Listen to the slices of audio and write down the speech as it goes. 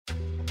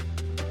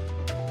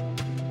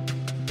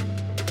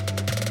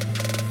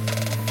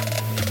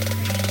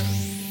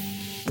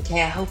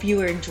Okay, I hope you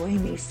are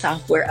enjoying these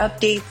software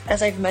updates.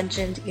 As I've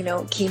mentioned,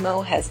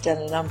 chemo has done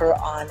a number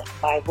on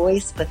my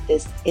voice, but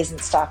this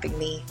isn't stopping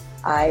me.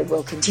 I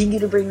will continue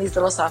to bring these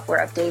little software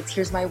updates.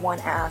 Here's my one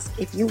ask.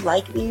 If you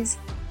like these,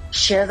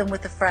 share them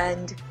with a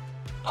friend,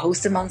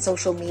 post them on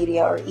social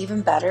media, or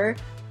even better,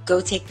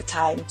 go take the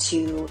time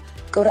to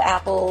go to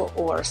Apple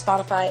or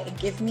Spotify and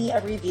give me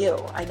a review.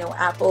 I know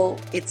Apple,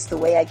 it's the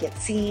way I get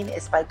seen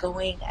is by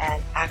going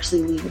and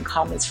actually leaving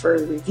comments for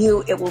a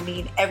review. It will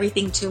mean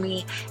everything to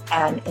me,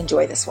 and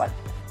enjoy this one.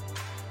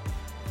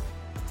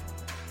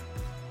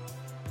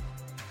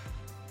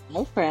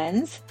 Hi,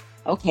 friends.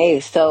 Okay,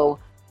 so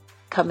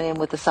coming in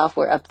with a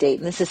software update,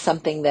 and this is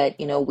something that,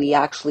 we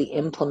actually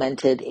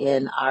implemented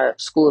in our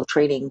school of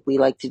training. We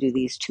like to do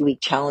these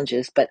 2-week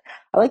challenges, but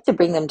I like to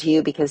bring them to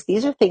you because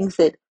these are things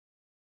that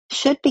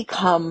should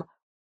become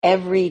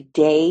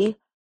everyday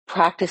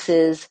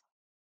practices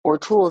or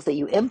tools that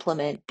you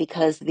implement,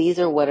 because these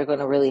are what are going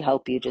to really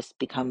help you just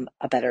become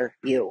a better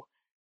you.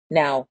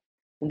 Now,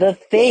 the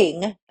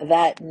thing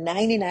that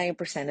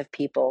 99% of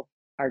people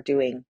are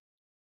doing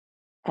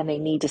and they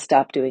need to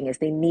stop doing is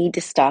they need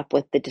to stop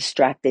with the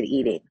distracted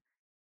eating.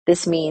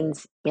 This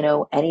means,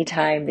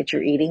 anytime that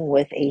you're eating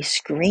with a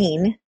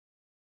screen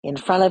in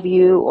front of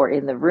you or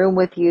in the room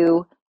with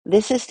you,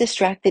 this is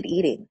distracted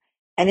eating.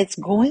 And it's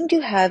going to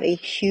have a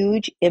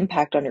huge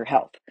impact on your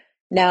health.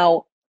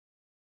 Now,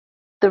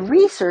 the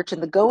research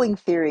and the going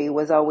theory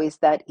was always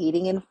that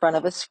eating in front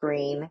of a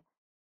screen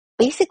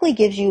basically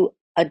gives you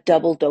a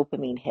double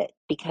dopamine hit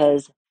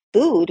because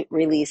food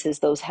releases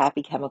those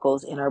happy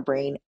chemicals in our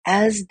brain,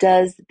 as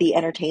does the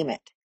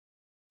entertainment.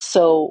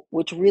 So,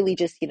 which really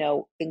just,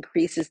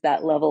 increases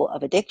that level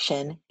of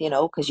addiction,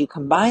 because you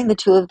combine the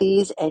two of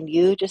these and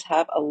you just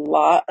have a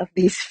lot of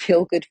these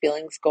feel good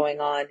feelings going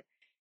on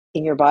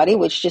in your body,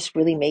 which just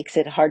really makes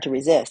it hard to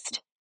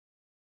resist.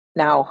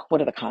 Now,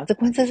 what are the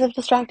consequences of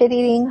distracted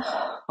eating?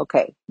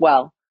 Okay,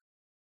 well,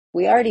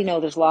 we already know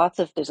there's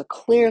a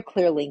clear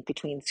link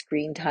between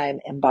screen time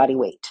and body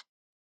weight.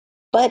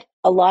 But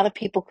a lot of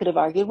people could have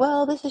argued,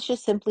 well, this is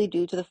just simply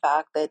due to the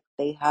fact that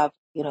they have,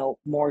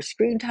 more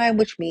screen time,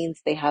 which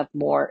means they have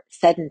more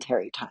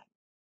sedentary time,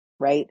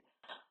 right?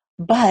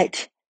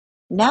 But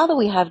now that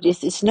we have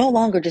this, it's no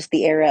longer just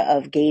the era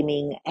of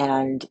gaming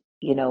and,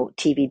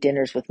 TV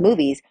dinners with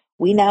movies.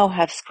 We now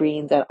have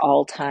screens at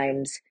all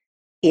times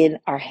in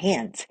our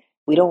hands.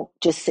 We don't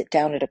just sit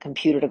down at a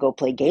computer to go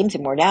play games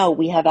anymore. Now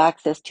we have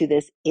access to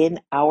this in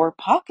our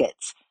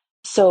pockets.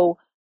 So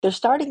they're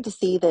starting to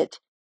see that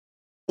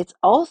it's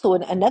also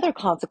another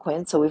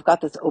consequence. So we've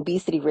got this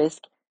obesity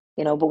risk,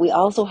 but we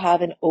also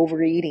have an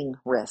overeating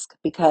risk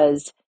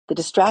because the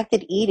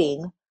distracted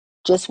eating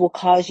just will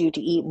cause you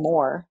to eat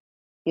more.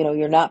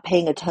 You're not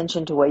paying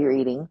attention to what you're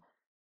eating.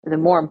 The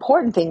more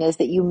important thing is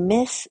that you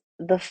miss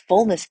the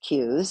fullness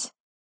cues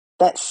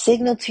that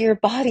signal to your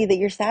body that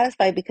you're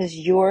satisfied because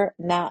you're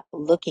not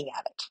looking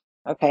at it.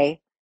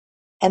 Okay.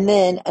 And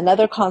then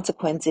another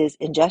consequence is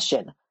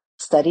ingestion.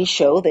 Studies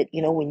show that,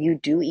 when you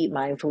do eat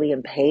mindfully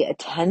and pay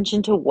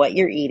attention to what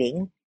you're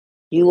eating,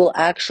 you will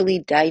actually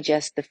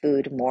digest the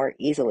food more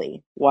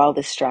easily. While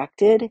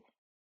distracted,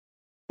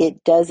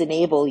 it does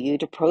enable you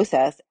to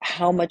process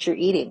how much you're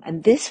eating.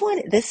 And this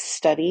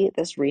study,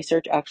 this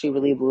research actually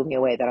really blew me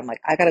away that I'm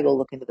like, I got to go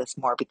look into this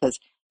more because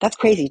that's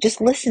crazy.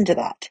 Just listen to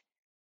that.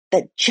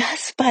 That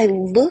just by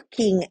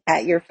looking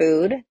at your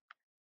food,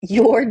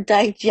 your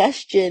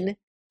digestion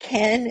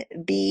can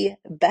be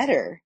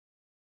better.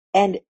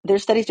 And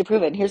there's studies to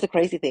prove it. And here's the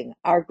crazy thing.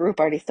 Our group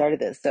already started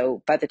this.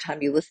 So by the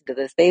time you listen to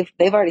this, they've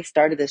already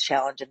started this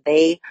challenge and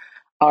they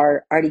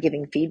are already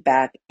giving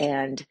feedback.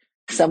 And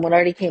someone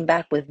already came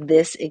back with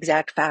this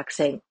exact fact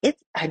saying,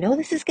 I know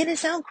this is gonna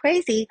sound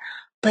crazy,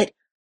 but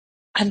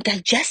I'm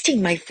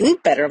digesting my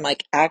food better. I'm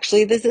like,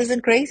 actually, this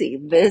isn't crazy.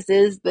 This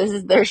is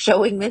they're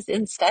showing this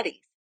in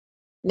studies.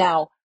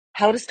 Now,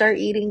 how to start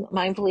eating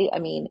mindfully? I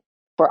mean,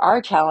 for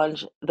our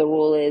challenge, the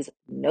rule is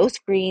no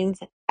screens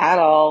at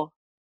all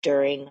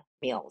during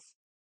meals.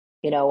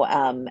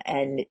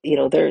 And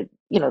they're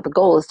the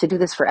goal is to do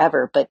this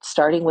forever, but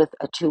starting with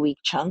a 2-week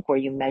chunk where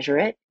you measure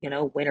it,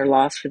 win or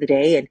loss for the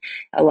day, and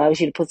allows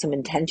you to put some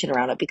intention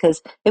around it.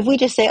 Because if we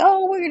just say,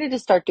 oh, we're going to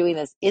just start doing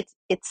this, it's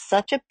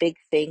such a big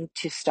thing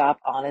to stop.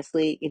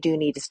 Honestly, you do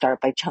need to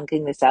start by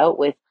chunking this out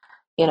with,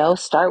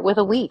 start with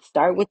a week,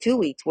 start with 2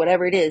 weeks,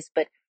 whatever it is,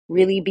 but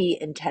really be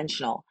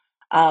intentional.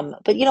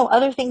 But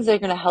other things that are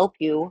going to help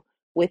you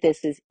with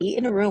this is eat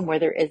in a room where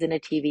there isn't a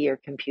TV or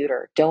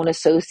computer. Don't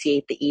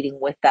associate the eating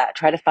with that.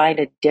 Try to find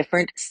a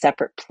different,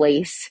 separate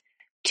place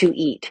to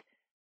eat.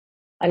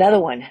 Another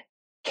one,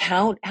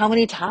 count how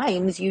many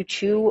times you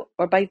chew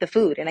or bite the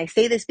food. And I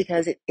say this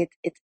because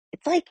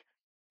it's like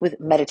with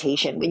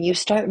meditation. When you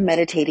start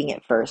meditating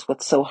at first,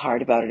 what's so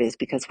hard about it is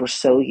because we're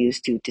so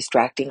used to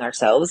distracting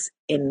ourselves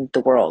in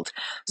the world.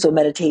 So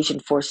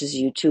meditation forces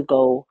you to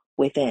go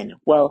within.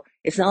 Well,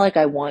 it's not like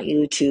I want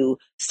you to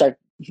start,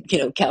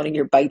 counting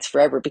your bites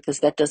forever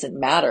because that doesn't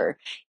matter.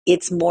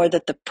 It's more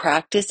that the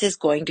practice is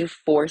going to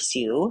force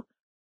you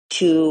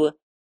to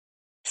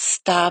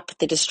stop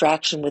the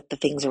distraction with the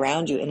things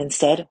around you and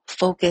instead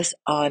focus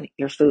on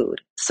your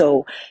food.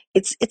 So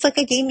it's like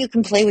a game you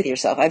can play with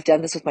yourself. I've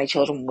done this with my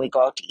children when we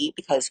go out to eat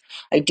because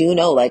I do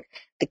know like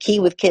the key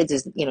with kids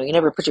is, you know, you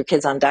never put your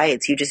kids on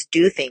diets. You just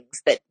do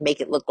things that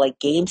make it look like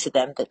games to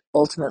them that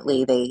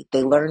ultimately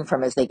they learn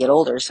from as they get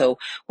older. So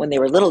when they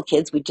were little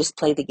kids, we just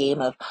play the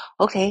game of,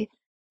 okay,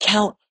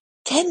 count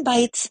 10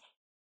 bites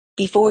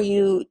before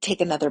you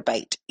take another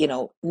bite, you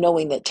know,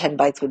 knowing that 10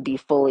 bites would be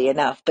fully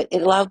enough, but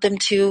it allowed them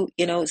to,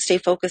 you know, stay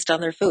focused on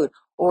their food.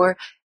 Or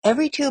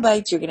every 2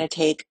 bites, you're going to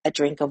take a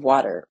drink of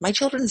water. My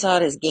children saw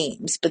it as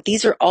games, but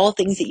these are all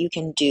things that you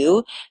can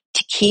do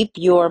to keep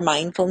your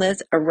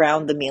mindfulness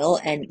around the meal.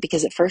 And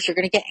because at first you're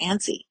going to get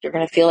antsy, you're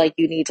going to feel like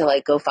you need to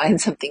like go find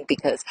something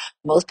because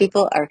most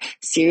people are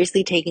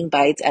seriously taking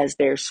bites as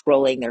they're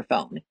scrolling their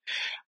phone.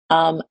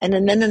 And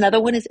then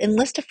another one is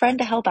enlist a friend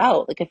to help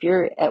out. Like if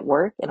you're at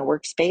work in a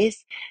workspace,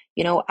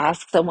 you know,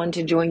 ask someone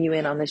to join you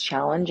in on this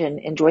challenge and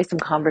enjoy some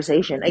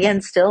conversation.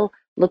 Again, still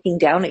looking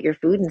down at your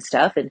food and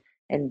stuff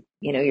and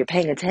you know, you're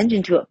paying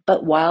attention to it,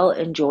 but while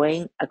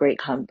enjoying a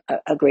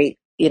great,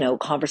 you know,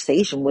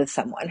 conversation with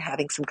someone,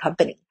 having some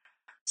company.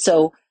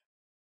 So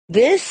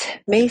this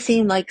may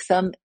seem like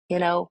some, you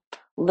know,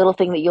 little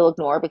thing that you'll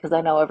ignore because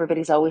I know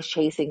everybody's always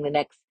chasing the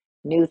next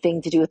new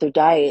thing to do with their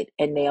diet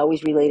and they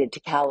always relate it to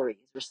calories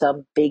or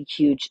some big,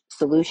 huge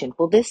solution.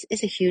 Well, this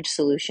is a huge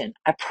solution.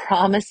 I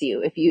promise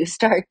you, if you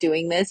start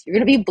doing this, you're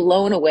going to be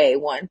blown away,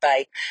 one,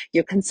 by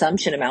your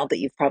consumption amount that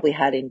you've probably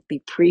had in the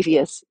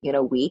previous, you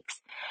know,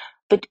 weeks,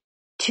 but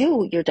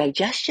two, your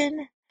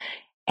digestion,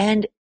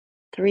 and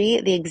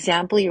three, the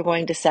example you're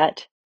going to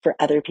set for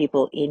other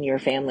people in your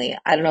family.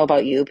 I don't know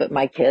about you, but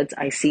my kids,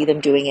 I see them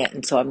doing it.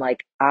 And so I'm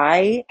like,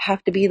 I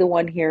have to be the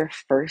one here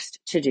first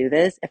to do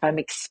this if I'm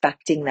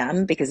expecting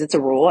them, because it's a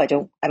rule. I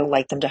don't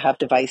like them to have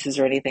devices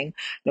or anything,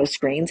 no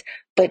screens.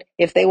 But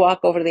if they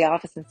walk over to the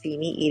office and see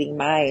me eating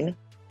mine,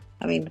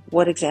 I mean,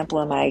 what example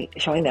am I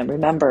showing them?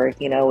 Remember,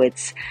 you know,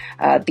 it's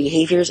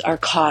behaviors are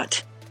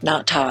caught,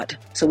 not taught.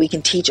 So we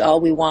can teach all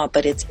we want,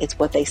 but it's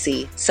what they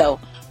see. So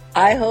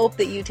I hope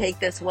that you take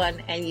this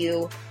one and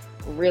you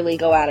really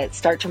go at it.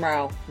 Start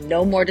tomorrow.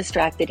 No more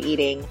distracted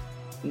eating.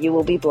 You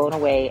will be blown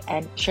away.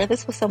 And share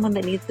this with someone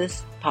that needs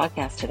this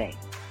podcast today.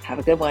 Have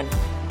a good one.